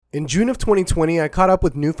In June of 2020, I caught up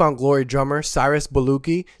with New Found Glory drummer Cyrus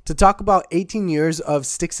Baluki to talk about 18 years of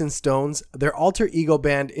Sticks and Stones, their alter ego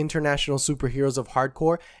band International Superheroes of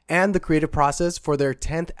Hardcore, and the creative process for their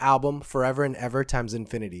 10th album, Forever and Ever Times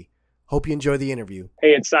Infinity. Hope you enjoy the interview.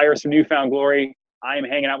 Hey, it's Cyrus from New Found Glory. I am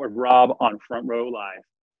hanging out with Rob on Front Row Live.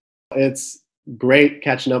 It's great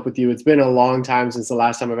catching up with you. It's been a long time since the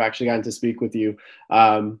last time I've actually gotten to speak with you.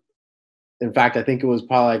 In fact, I think it was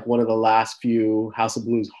probably like one of the last few House of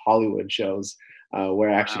Blues Hollywood shows where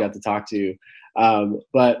I actually got to talk to you.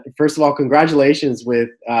 But first of all, congratulations with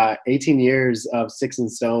 18 years of Sticks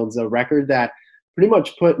and Stones, a record that pretty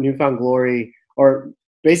much put New Found Glory, or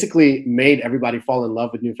basically made everybody fall in love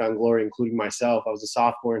with New Found Glory, including myself. I was a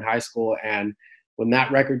sophomore in high school, and when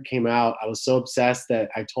that record came out, I was so obsessed that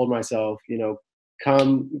I told myself,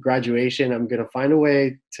 come graduation, I'm going to find a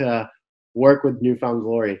way to work with New Found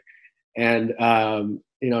Glory. And,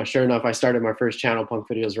 sure enough, I started my first channel, Punk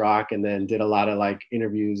Videos Rock, and then did a lot of like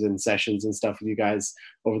interviews and sessions and stuff with you guys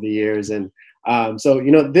over the years. And so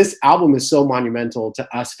this album is so monumental to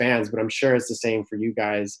us fans, but I'm sure it's the same for you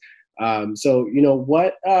guys.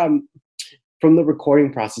 What from the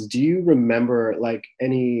recording process, do you remember like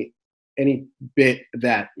any bit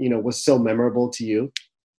that, was so memorable to you?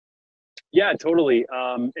 Yeah, totally.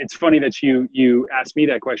 It's funny that you asked me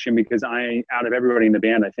that question because out of everybody in the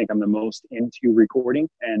band, I think I'm the most into recording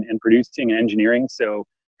and producing and engineering. So,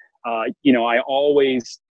 I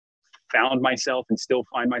always found myself and still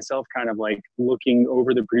find myself kind of like looking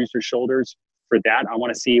over the producer's shoulders for that. I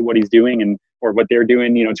want to see what he's doing or what they're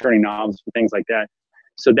doing, turning knobs and things like that.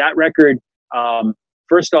 So that record,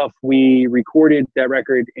 first off, we recorded that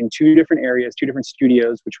record in two different areas, two different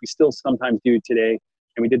studios, which we still sometimes do today.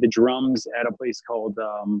 And we did the drums at a place called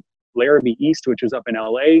Larrabee East, which was up in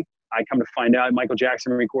LA. I come to find out Michael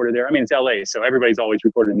Jackson recorded there. I mean, it's LA, so everybody's always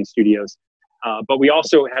recorded in these studios. But we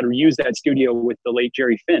also had used that studio with the late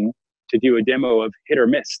Jerry Finn to do a demo of Hit or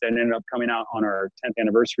Miss that ended up coming out on our 10th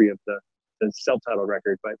anniversary of the self-titled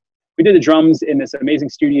record. But we did the drums in this amazing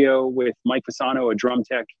studio with Mike Fasano, a drum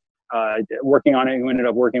tech, working on it, who ended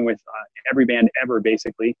up working with every band ever,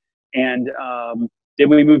 basically. And then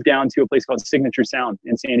we moved down to a place called Signature Sound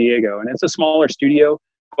in San Diego. And it's a smaller studio,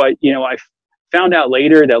 but, I found out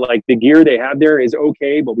later that like the gear they have there is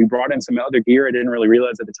okay, but we brought in some other gear I didn't really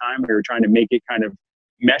realize at the time. We were trying to make it kind of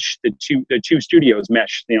mesh, the two studios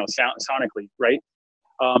mesh, sonically, right?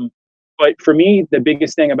 But for me, the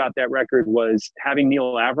biggest thing about that record was having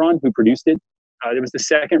Neil Avron, who produced it. It was the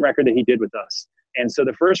second record that he did with us. And so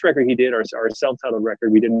the first record he did, our self-titled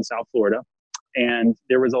record, we did in South Florida. And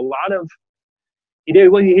there was a lot of, he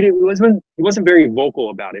wasn't very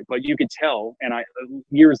vocal about it, but you could tell, and I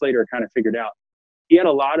years later kind of figured out, he had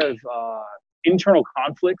a lot of internal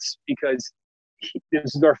conflicts because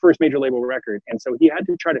this is our first major label record. And so he had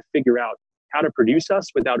to try to figure out how to produce us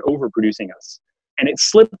without overproducing us. And it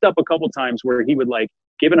slipped up a couple times where he would like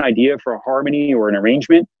give an idea for a harmony or an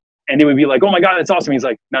arrangement, and it would be like, oh my God, that's awesome. He's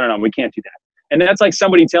like, no, we can't do that. And that's like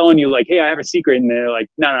somebody telling you like, hey, I have a secret. And they're like,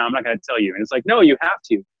 no, I'm not going to tell you. And it's like, no, you have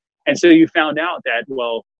to. And so you found out that,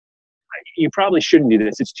 well, you probably shouldn't do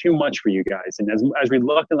this. It's too much for you guys. And as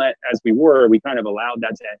reluctant as we were, we kind of allowed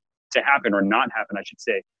that to happen, or not happen, I should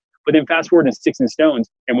say. But then fast forward to Sticks and Stones,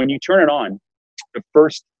 and when you turn it on, the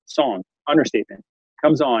first song, Understatement,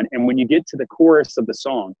 comes on. And when you get to the chorus of the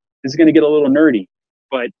song, this is going to get a little nerdy,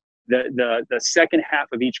 but the second half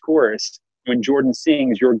of each chorus, when Jordan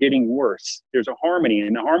sings, "You're Getting Worse," there's a harmony,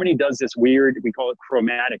 and the harmony does this weird, we call it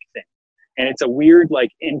chromatic thing. And it's a weird like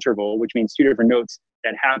interval, which means two different notes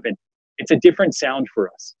that happen. It's a different sound for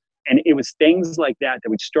us. And it was things like that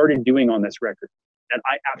we started doing on this record that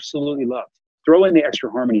I absolutely loved. Throw in the extra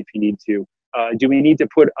harmony if you need to. Do we need to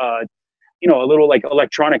put a little like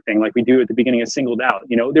electronic thing like we do at the beginning of Singled Out?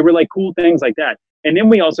 There were like cool things like that. And then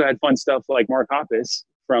we also had fun stuff like Mark Hoppus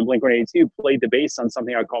from Blink-182 played the bass on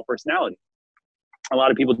something I call Personality. A lot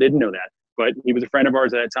of people didn't know that. But he was a friend of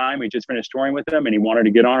ours at that time. We just finished touring with him, and he wanted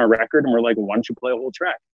to get on a record. And we're like, well, why don't you play a whole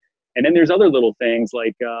track? And then there's other little things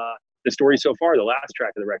like The Story So Far, the last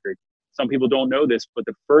track of the record. Some people don't know this, but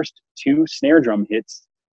the first two snare drum hits,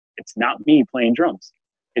 it's not me playing drums.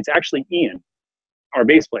 It's actually Ian, our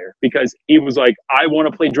bass player, because he was like, I want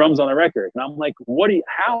to play drums on the record. And I'm like,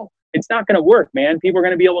 how? It's not going to work, man. People are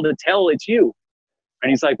going to be able to tell it's you. And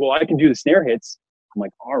he's like, well, I can do the snare hits. I'm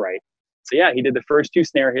like, all right. So yeah, he did the first two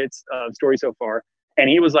snare hits of Story So Far. And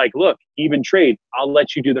he was like, look, even trade, I'll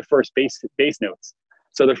let you do the first bass notes.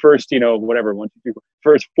 So the first, whatever, 1, 2, 3, 4,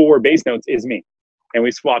 first 4 bass notes is me. And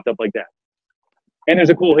we swapped up like that. And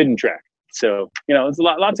there's a cool hidden track. So, there's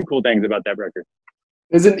lots of cool things about that record.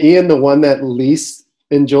 Isn't Ian the one that leased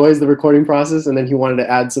enjoys the recording process, and then he wanted to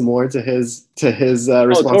add some more to his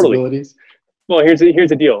responsibilities? Well, here's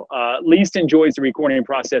the deal. Least enjoys the recording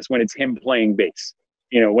process when it's him playing bass.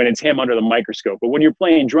 When it's him under the microscope. But when you're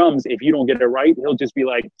playing drums, if you don't get it right, he'll just be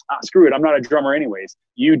like, screw it, I'm not a drummer anyways.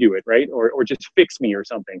 You do it, right? Or just fix me or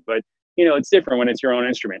something. But, it's different when it's your own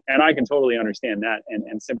instrument. And I can totally understand that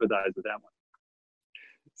and sympathize with that one.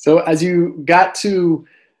 So as you got to,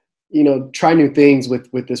 try new things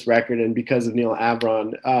with this record, and because of Neal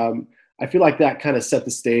Avron, I feel like that kind of set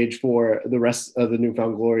the stage for the rest of the New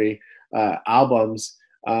Found Glory albums.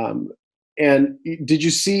 And did you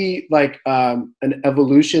see like an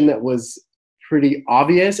evolution that was pretty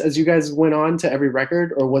obvious as you guys went on to every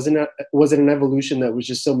record, or was it an evolution that was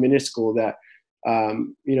just so minuscule that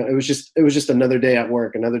it was just another day at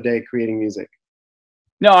work, another day creating music?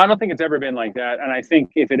 No, I don't think it's ever been like that. And I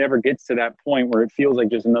think if it ever gets to that point where it feels like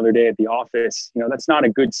just another day at the office, that's not a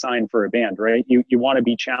good sign for a band, right? You want to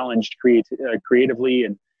be challenged creatively,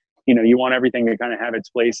 and you want everything to kind of have its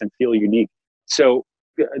place and feel unique. So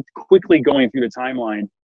quickly going through the timeline,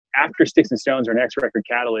 after Sticks and Stones, our next record,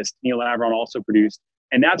 Catalyst, Neal Avron also produced,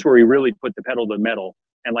 and that's where we really put the pedal to the metal.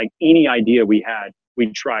 And like any idea we had,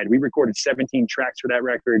 we tried. We recorded 17 tracks for that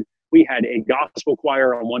record. We had a gospel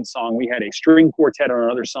choir on one song. We had a string quartet on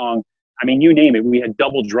another song. I mean, you name it. We had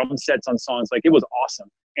double drum sets on songs. Like, it was awesome.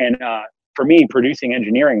 And for me, producing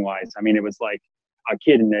engineering wise, I mean, it was like a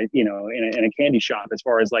kid in a candy shop as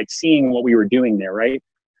far as like seeing what we were doing there, right?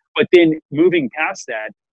 But then moving past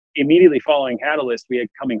that, immediately following Catalyst, we had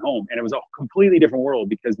Coming Home, and it was a completely different world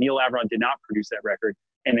because Neal Avron did not produce that record,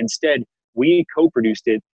 and instead we co-produced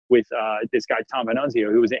it with this guy Tom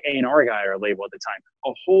Venanzio, who was an A&R guy at our label at the time.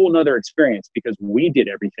 A whole nother experience because we did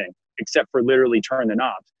everything except for literally turn the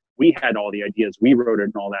knobs. We had all the ideas, we wrote it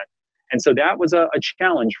and all that, and so that was a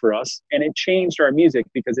challenge for us, and it changed our music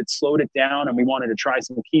because it slowed it down, and we wanted to try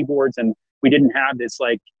some keyboards, and we didn't have this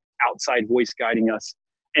like outside voice guiding us.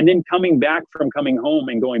 And then coming back from Coming Home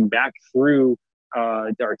and going back through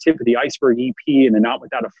our Tip of the Iceberg EP and the Not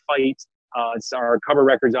Without a Fight, it's our cover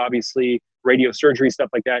records, obviously, Radio Surgery, stuff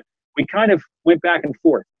like that. We kind of went back and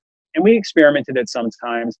forth. And we experimented at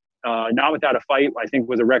sometimes. Not Without a Fight, I think,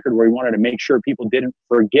 was a record where we wanted to make sure people didn't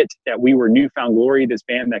forget that we were New Found Glory, this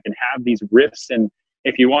band that can have these riffs. And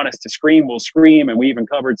if you want us to scream, we'll scream. And we even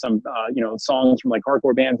covered some, songs from like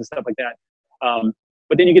hardcore bands and stuff like that.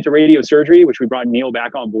 But then you get to Radio Surgery, which we brought Neal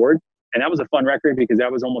back on board. And that was a fun record because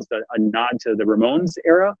that was almost a nod to the Ramones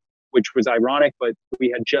era, which was ironic. But we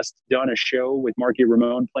had just done a show with Marky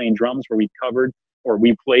Ramone playing drums where we covered, or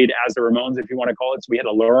we played as the Ramones, if you want to call it. So we had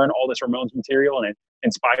to learn all this Ramones material, and it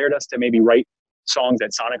inspired us to maybe write songs that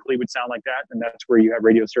sonically would sound like that. And that's where you have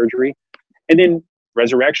Radio Surgery. And then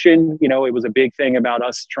Resurrection, it was a big thing about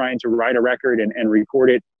us trying to write a record and record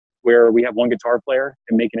it where we have one guitar player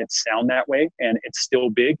and making it sound that way. And it's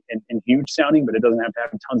still big and huge sounding, but it doesn't have to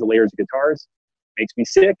have tons of layers of guitars. Makes me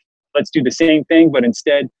sick. Let's do the same thing, but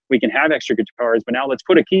instead we can have extra guitars, but now let's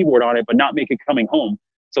put a keyboard on it, but not make it Coming Home.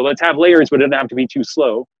 So let's have layers, but it doesn't have to be too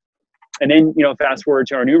slow. And then, fast forward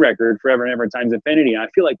to our new record, Forever and Ever Times Infinity. And I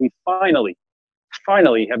feel like we finally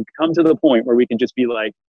have come to the point where we can just be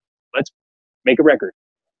like, let's make a record.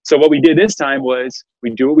 So what we did this time was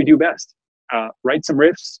we do what we do best. Write some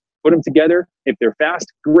riffs, put them together. If they're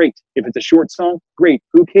fast, great. If it's a short song, great.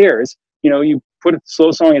 Who cares? You put a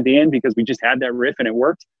slow song at the end because we just had that riff and it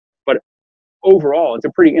worked. But overall, it's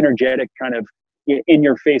a pretty energetic kind of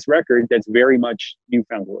in-your-face record that's very much New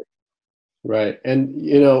Found Glory. Right. And,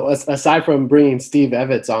 aside from bringing Steve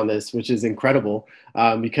Evans on this, which is incredible,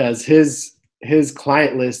 because his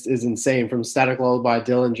client list is insane, from Static Lullaby,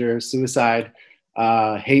 Dillinger, Suicide,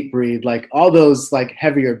 Hatebreed, like all those like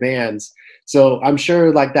heavier bands. So I'm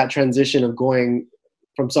sure like that transition of going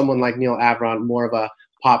from someone like Neal Avron, more of a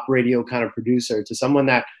pop radio kind of producer, to someone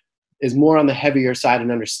that is more on the heavier side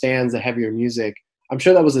and understands the heavier music, I'm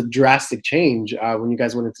sure that was a drastic change when you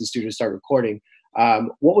guys went into the studio to start recording.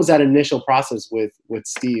 What was that initial process with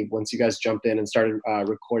Steve once you guys jumped in and started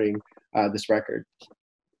recording this record?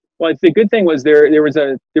 Well, the good thing was there was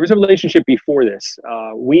a relationship before this.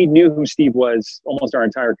 We knew who Steve was almost our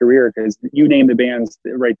entire career because you name the bands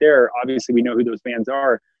right there. Obviously, we know who those bands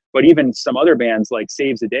are. But even some other bands like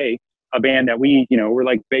Saves the Day, a band that we were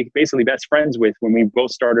like basically best friends with when we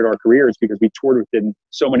both started our careers because we toured with them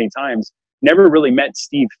so many times. Never really met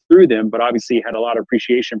Steve through them, but obviously had a lot of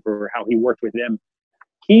appreciation for how he worked with them.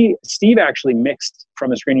 Steve actually mixed From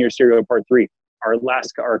the Screen to Your Stereo Part 3,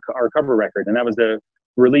 our cover record, and that was the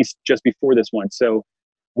release just before this one. So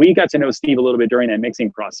we got to know Steve a little bit during that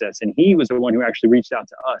mixing process, and he was the one who actually reached out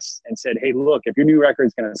to us and said, hey, look, if your new record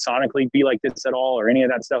is going to sonically be like this at all or any of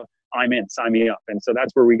that stuff, I'm in, sign me up. And so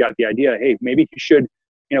that's where we got the idea, hey, maybe we should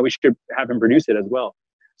have him produce it as well.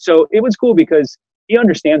 So it was cool because he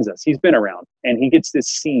understands us. He's been around and he gets this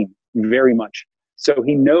scene very much. So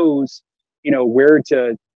he knows, where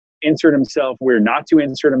to insert himself, where not to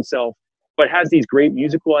insert himself, but has these great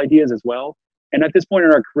musical ideas as well. And at this point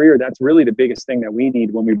in our career, that's really the biggest thing that we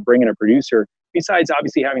need when we bring in a producer, besides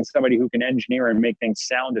obviously having somebody who can engineer and make things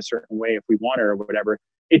sound a certain way if we want it or whatever.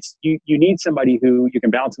 It's you need somebody who you can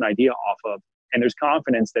bounce an idea off of, and there's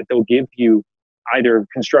confidence that they'll give you either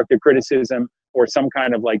constructive criticism or some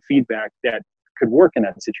kind of like feedback that could work in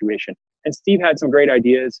that situation. And Steve had some great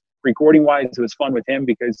ideas. Recording wise, it was fun with him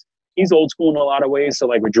because he's old school in a lot of ways. So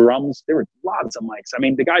like with drums, there were lots of mics. I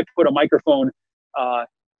mean, the guy put a microphone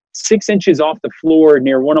 6 inches off the floor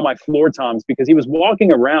near one of my floor toms because he was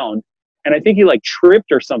walking around and I think he like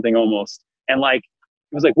tripped or something almost. And like,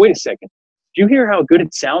 he was like, wait a second, do you hear how good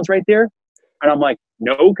it sounds right there? And I'm like,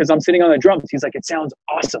 no, because I'm sitting on the drums. He's like, it sounds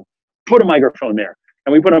awesome. Put a microphone there.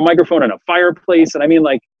 And we put a microphone in a fireplace. And I mean,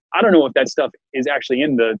 like, I don't know if that stuff is actually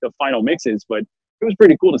in the final mixes, but it was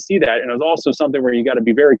pretty cool to see that. And it was also something where you got to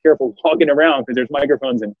be very careful walking around because there's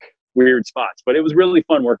microphones in weird spots. But it was really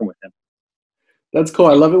fun working with him. That's cool.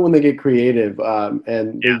 I love it when they get creative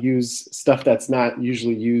and they use stuff that's not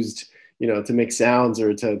usually used, to make sounds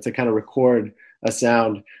or to kind of record a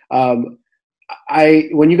sound.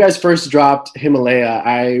 When you guys first dropped Himalaya,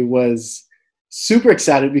 I was super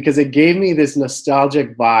excited because it gave me this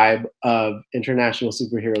nostalgic vibe of International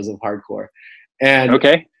Superheroes of Hardcore. And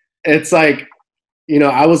it's like,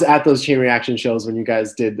 I was at those Chain Reaction shows when you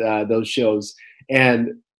guys did those shows, and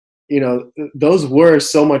those were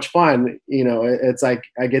so much fun. It's like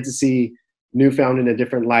I get to see Newfound in a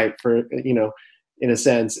different light for, in a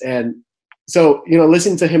sense. And so,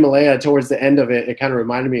 listening to Himalaya towards the end of it, it kind of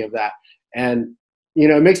reminded me of that. And,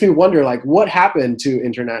 it makes me wonder, like, what happened to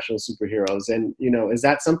International Superheroes? And, is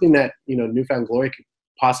that something that, Newfound Glory could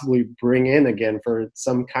possibly bring in again for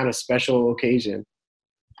some kind of special occasion?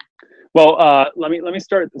 Well, let me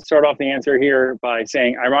start off the answer here by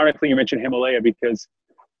saying, ironically, you mentioned Himalaya because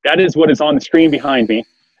that is what is on the screen behind me.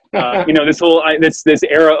 This whole this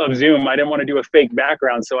era of Zoom, I didn't want to do a fake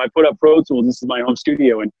background, so I put up Pro Tools. This is my home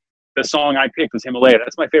studio, and the song I picked was Himalaya.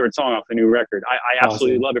 That's my favorite song off the new record. I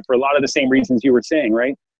absolutely love it for a lot of the same reasons you were saying,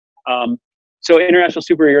 right? So International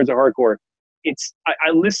Superheroes of Hardcore. I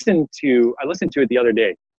listened to it the other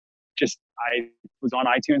day. I was on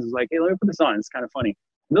iTunes. I was like, hey, let me put this on. It's kind of funny.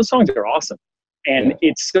 And those songs are awesome, and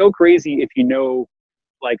it's so crazy if you know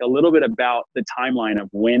like a little bit about the timeline of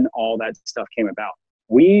when all that stuff came about.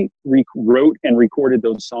 We wrote and recorded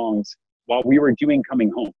those songs while we were doing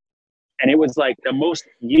Coming Home. And it was like the most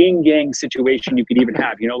yin yang situation you could even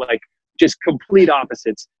have, like just complete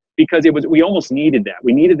opposites, because we almost needed that.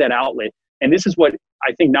 We needed that outlet. And this is what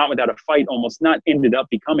I think Not Without a Fight almost not ended up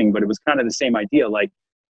becoming, but it was kind of the same idea. Like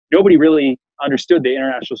nobody really understood the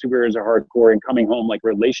International Superheroes of Hardcore and Coming Home like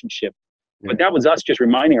relationship. But that was us just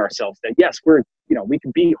reminding ourselves that, yes, we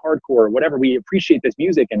can be hardcore or whatever. We appreciate this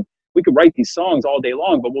music and we could write these songs all day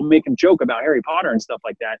long, but we'll make them joke about Harry Potter and stuff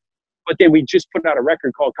like that. But then we just put out a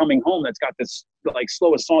record called Coming Home that's got this like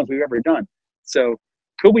slowest songs we've ever done. So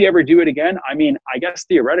could we ever do it again? I mean, I guess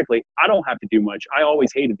theoretically, I don't have to do much. I always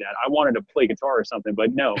hated that. I wanted to play guitar or something,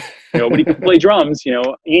 but no, nobody could play drums.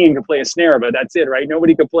 Ian could play a snare, but that's it, right?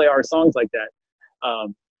 Nobody could play our songs like that.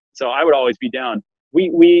 So I would always be down.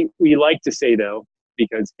 We like to say though,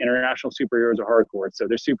 because International Superheroes are hardcore, so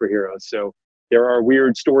they're superheroes. So there are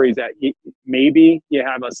weird stories that maybe you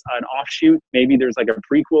have an offshoot, maybe there's like a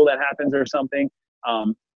prequel that happens or something.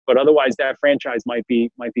 But otherwise, that franchise might be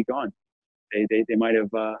gone. They might have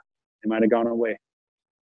gone away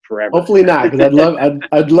forever. Hopefully not, because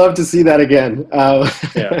I'd love to see that again. But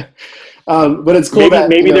it's cool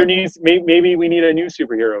maybe we need a new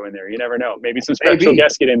superhero in there. You never know. Maybe some special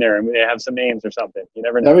guests get in there and they have some names or something. You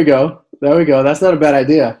never know. There we go. That's not a bad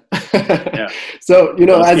idea. Yeah. So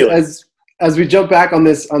as we jump back on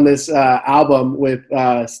this album with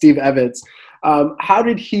Steve Evetts, how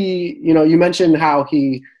did he? You mentioned how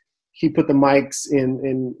he put the mics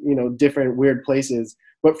in different weird places.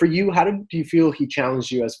 But for you, how did you feel he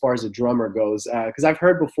challenged you as far as a drummer goes? Because I've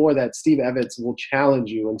heard before that Steve Evetts will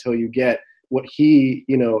challenge you until you get what he,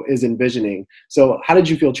 is envisioning. So how did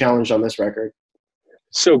you feel challenged on this record?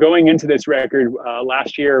 So going into this record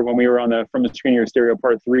last year when we were on the From the Screen Your Stereo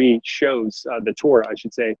Part 3 shows, the tour, I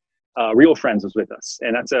should say, Real Friends was with us.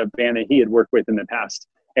 And that's a band that he had worked with in the past.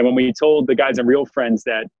 And when we told the guys in Real Friends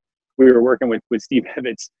that we were working with Steve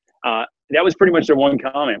Evetts, That was pretty much their one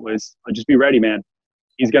comment was, just be ready, man.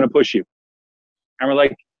 He's going to push you. And we're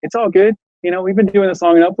like, it's all good. You know, we've been doing this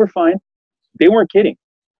long enough. We're fine. They weren't kidding.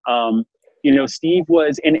 You know, Steve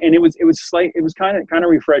was, and it was kind of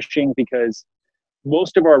refreshing because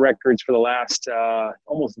most of our records for the last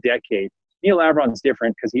almost decade, Neil Avron's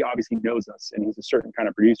different because he obviously knows us and he's a certain kind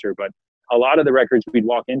of producer. But a lot of the records we'd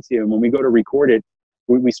walk into, and when we go to record it,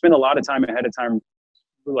 we spend a lot of time ahead of time,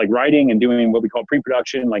 like writing and doing what we call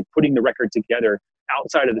pre-production, like putting the record together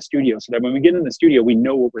outside of the studio, so that when we get in the studio, we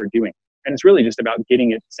know what we're doing. And it's really just about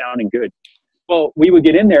getting it sounding good. Well, we would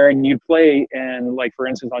get in there and you'd play, and like, for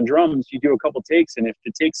instance, on drums, you do a couple takes, and if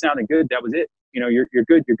the take sounded good, that was it. You know, you're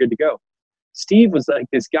good to go. Steve was like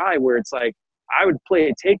this guy where it's like, I would play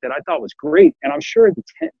a take that I thought was great, and I'm sure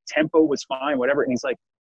the tempo was fine, whatever. And he's like,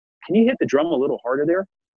 can you hit the drum a little harder there?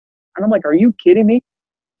 And I'm like, are you kidding me?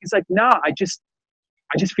 He's like, nah, I just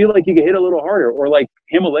feel like you could hit a little harder. Or like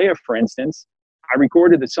Himalaya, for instance, I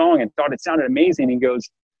recorded the song and thought it sounded amazing. He goes,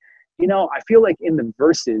 you know, I feel like in the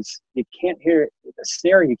verses, you can't hear it. The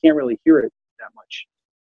snare, you can't really hear it that much.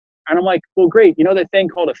 And I'm like, well, great. You know that thing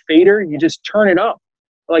called a fader? You just turn it up.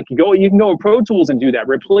 Like you can go in Pro Tools and do that.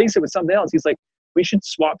 Replace it with something else. He's like, we should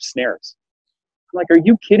swap snares. I'm like, are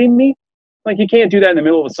you kidding me? Like, you can't do that in the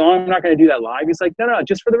middle of a song. I'm not going to do that live. He's like, no,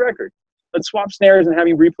 just for the record. Let's swap snares and have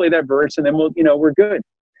you replay that verse, and then we're good.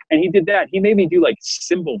 And he did that. He made me do like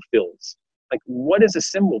cymbal fills. Like, what is a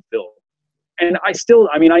cymbal fill? And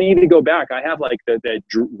I need to go back. I have like the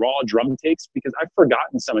raw drum takes because I've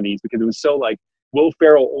forgotten some of these because it was so like Will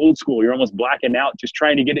Ferrell old school. You're almost blacking out just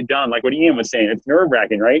trying to get it done. Like what Ian was saying, it's nerve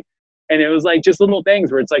wracking, right? And it was like just little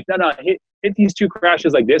things where it's like, no, hit these two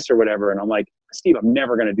crashes like this or whatever. And I'm like, Steve, I'm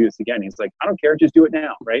never going to do this again. He's like, I don't care. Just do it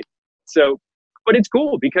now. Right. So, but it's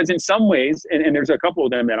cool because in some ways, and there's a couple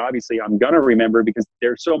of them that obviously I'm going to remember because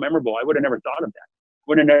they're so memorable. I would have never thought of that.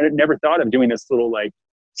 Would have never thought of doing this little like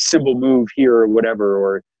cymbal move here or whatever,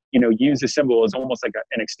 or, use a cymbal as almost like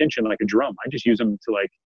an extension, like a drum. I just use them to like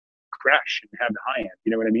crash and have the high end.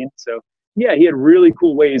 You know what I mean? So yeah, he had really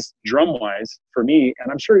cool ways drum wise for me.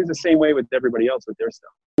 And I'm sure he's the same way with everybody else with their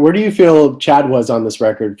stuff. Where do you feel Chad was on this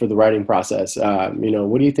record for the writing process?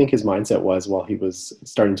 What do you think his mindset was while he was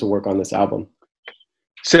starting to work on this album?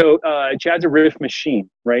 So Chad's a riff machine,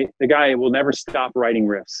 right? The guy will never stop writing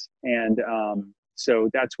riffs. And so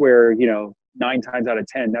that's where, 9 times out of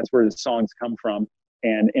 10, that's where the songs come from.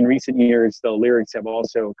 And in recent years, the lyrics have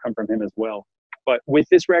also come from him as well. But with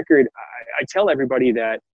this record, I tell everybody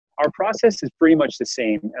that our process is pretty much the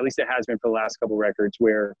same. At least it has been for the last couple records,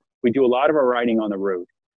 where we do a lot of our writing on the road.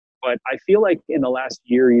 But I feel like in the last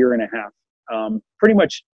year and a half, pretty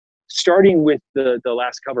much starting with the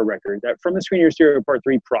last cover record, that From the Screen Your Stereo Part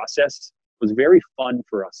 3 process was very fun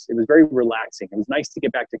for us. It was very relaxing. It was nice to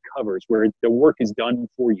get back to covers where the work is done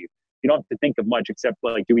for you. You don't have to think of much except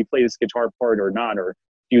like, do we play this guitar part or not, or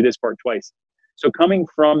do this part twice? So coming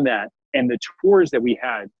from that and the tours that we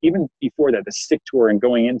had, even before that, the Sick tour and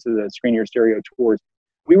going into the Screen Your Stereo tours,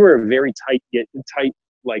 we were a very tight,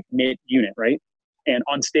 like knit unit, right? And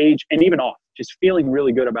on stage and even off, just feeling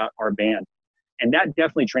really good about our band. And that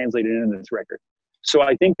definitely translated into this record. So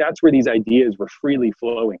I think that's where these ideas were freely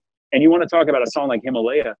flowing. And you want to talk about a song like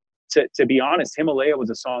Himalaya, to be honest, Himalaya was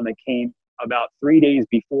a song that came about 3 days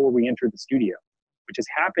before we entered the studio, which has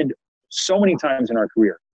happened so many times in our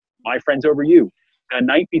career. My Friends Over You. The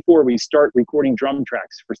night before we start recording drum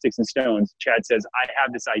tracks for Sticks and Stones, Chad says, I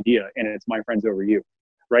have this idea, and it's My Friends Over You,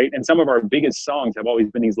 right? And some of our biggest songs have always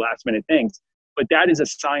been these last minute things, but that is a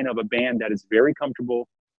sign of a band that is very comfortable.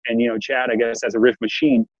 And, Chad, I guess, as a riff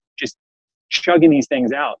machine, just chugging these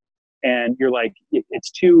things out. And you're like, it's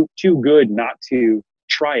too good not to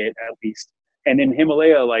try it at least. And then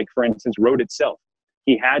Himalaya, like, for instance, wrote itself.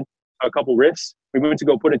 He had a couple riffs. We went to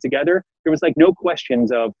go put it together. There was like no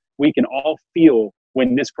questions of, we can all feel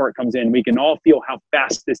when this part comes in. We can all feel how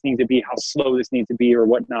fast this needs to be, how slow this needs to be or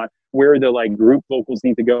whatnot, where the like group vocals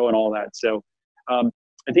need to go and all that. So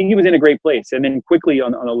I think he was in a great place. And then quickly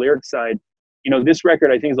on the lyric side, this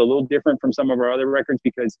record I think is a little different from some of our other records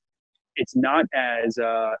because it's not as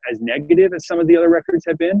negative as some of the other records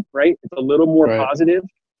have been, right? It's a little more positive.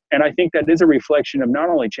 And I think that is a reflection of not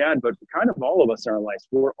only Chad, but kind of all of us in our lives.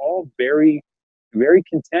 We're all very, very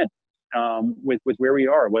content with where we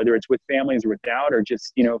are, whether it's with families or without, or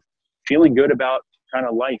just, feeling good about kind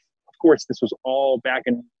of life. Of course, this was all back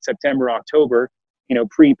in September, October,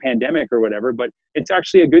 pre-pandemic or whatever, but it's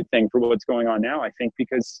actually a good thing for what's going on now, I think,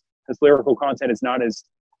 because this lyrical content is not as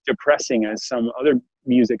depressing as some other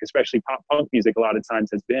music, especially pop punk music a lot of times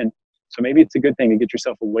has been. So maybe it's a good thing to get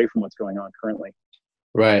yourself away from what's going on currently.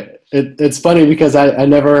 Right. It's funny because I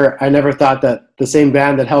never thought that the same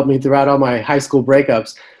band that helped me throughout all my high school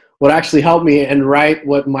breakups would actually help me and write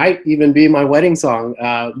what might even be my wedding song,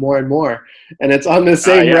 More and More. And it's on the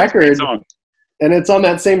same Yeah, it's a great record. song. And it's on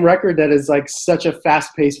that same record that is like such a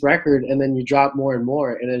fast paced record. And then you drop More and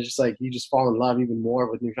More, and it's just like you just fall in love even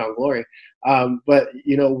more with New Found Glory. But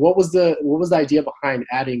you know, what was the idea behind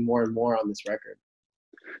adding More and More on this record?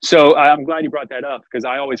 So I'm glad you brought that up because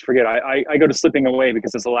I always forget. I go to Slipping Away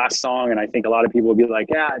because it's the last song, and I think a lot of people will be like,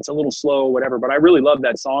 yeah, it's a little slow, whatever. But I really love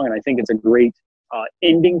that song, and I think it's a great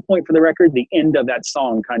ending point for the record. The end of that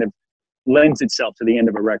song kind of lends itself to the end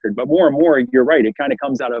of a record. But More and More, you're right. It kind of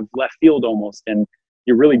comes out of left field almost, and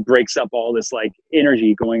it really breaks up all this like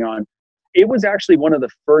energy going on. It was actually one of the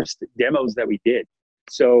first demos that we did.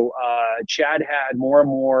 So Chad had More and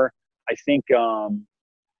More. I think, what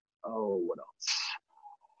else?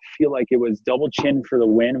 Feel like it was Double Chin for the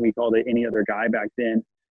Win. We called it Any Other Guy back then.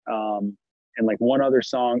 And like one other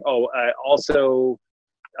song. Also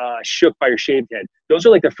Shook by Your Shaved Head. Those are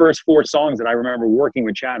like the first 4 songs that I remember working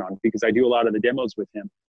with Chad on because I do a lot of the demos with him.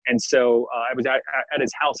 And so I was at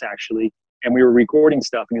his house actually, and we were recording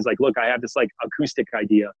stuff. And he's like, look, I have this like acoustic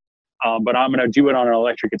idea, but I'm going to do it on an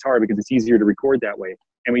electric guitar because it's easier to record that way.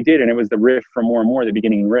 And we did. And it was the riff from More and More, the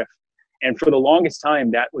beginning riff. And for the longest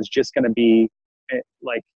time, that was just going to be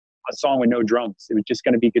like a song with no drums. It was just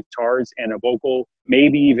going to be guitars and a vocal,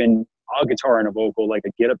 maybe even a guitar and a vocal, like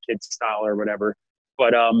a Get Up Kid style or whatever.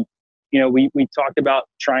 But, you know, we talked about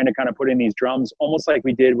trying to kind of put in these drums almost like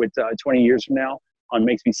we did with 20 Years From Now on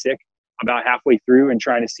Makes Me Sick, about halfway through, and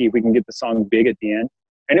trying to see if we can get the song big at the end.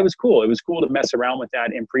 And it was cool. It was cool to mess around with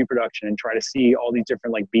that in pre-production and try to see all these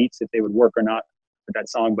different like beats, if they would work or not with that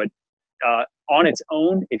song. But on its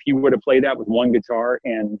own, if you were to play that with one guitar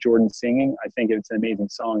and Jordan singing, I think it's an amazing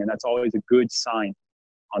song, and that's always a good sign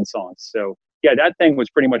on songs. So yeah, that thing was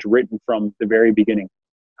pretty much written from the very beginning.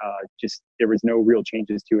 Just there was no real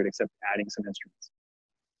changes to it except adding some instruments.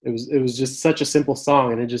 It was just such a simple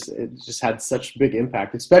song, and it just had such big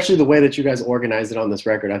impact, especially the way that you guys organized it on this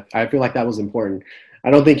record. I feel like that was important. I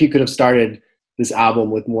don't think you could have started this album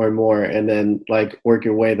with More and More and then like work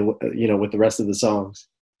your way with the rest of the songs.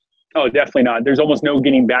 Oh, definitely not. There's almost no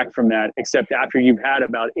getting back from that, except after you've had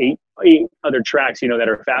about eight other tracks, that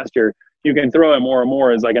are faster, you can throw in More and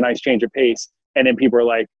More as like a nice change of pace. And then people are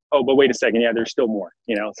like, oh, but wait a second. Yeah, there's still more,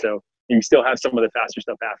 so you still have some of the faster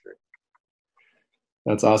stuff after it.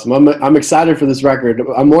 That's awesome. I'm excited for this record.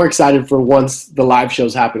 I'm more excited for once the live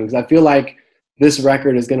shows happen, because I feel like this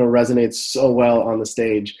record is going to resonate so well on the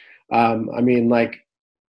stage. I mean, like,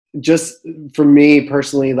 just for me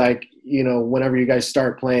personally, like, whenever you guys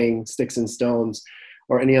start playing Sticks and Stones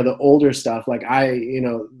or any of the older stuff, like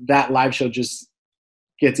that live show just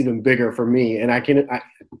gets even bigger for me. And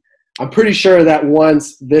I'm pretty sure that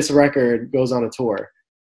once this record goes on a tour,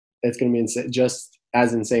 it's going to be just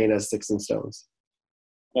as insane as Sticks and Stones.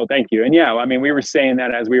 Well, thank you. And yeah, I mean, we were saying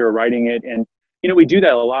that as we were writing it, and we do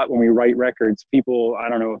that a lot when we write records. People, I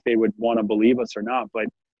don't know if they would want to believe us or not, but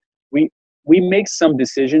we make some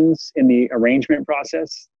decisions in the arrangement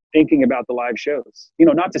process thinking about the live shows.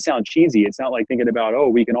 Not to sound cheesy, it's not like thinking about, oh,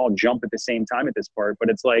 we can all jump at the same time at this part, but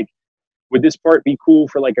it's like, would this part be cool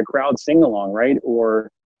for like a crowd sing along, right? Or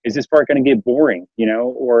is this part going to get boring,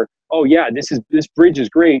 or, oh yeah, this bridge is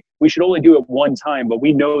great, we should only do it one time, but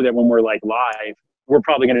we know that when we're like live, we're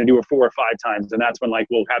probably going to do it 4 or 5 times, and that's when like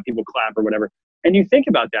we'll have people clap or whatever. And you think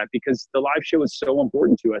about that because the live show is so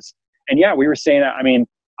important to us. And yeah, we were saying that. I mean,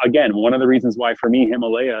 again, one of the reasons why for me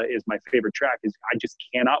Himalaya is my favorite track is I just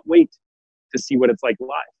cannot wait to see what it's like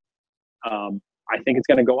live. I think it's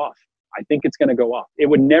going to go off. It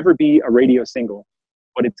would never be a radio single,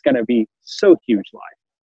 but it's going to be so huge live.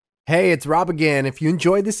 Hey, it's Rob again. If you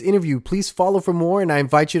enjoyed this interview, please follow for more, and I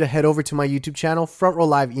invite you to head over to my YouTube channel, Front Row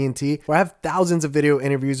Live ENT, where I have thousands of video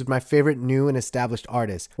interviews with my favorite new and established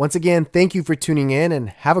artists. Once again, thank you for tuning in, and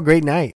have a great night.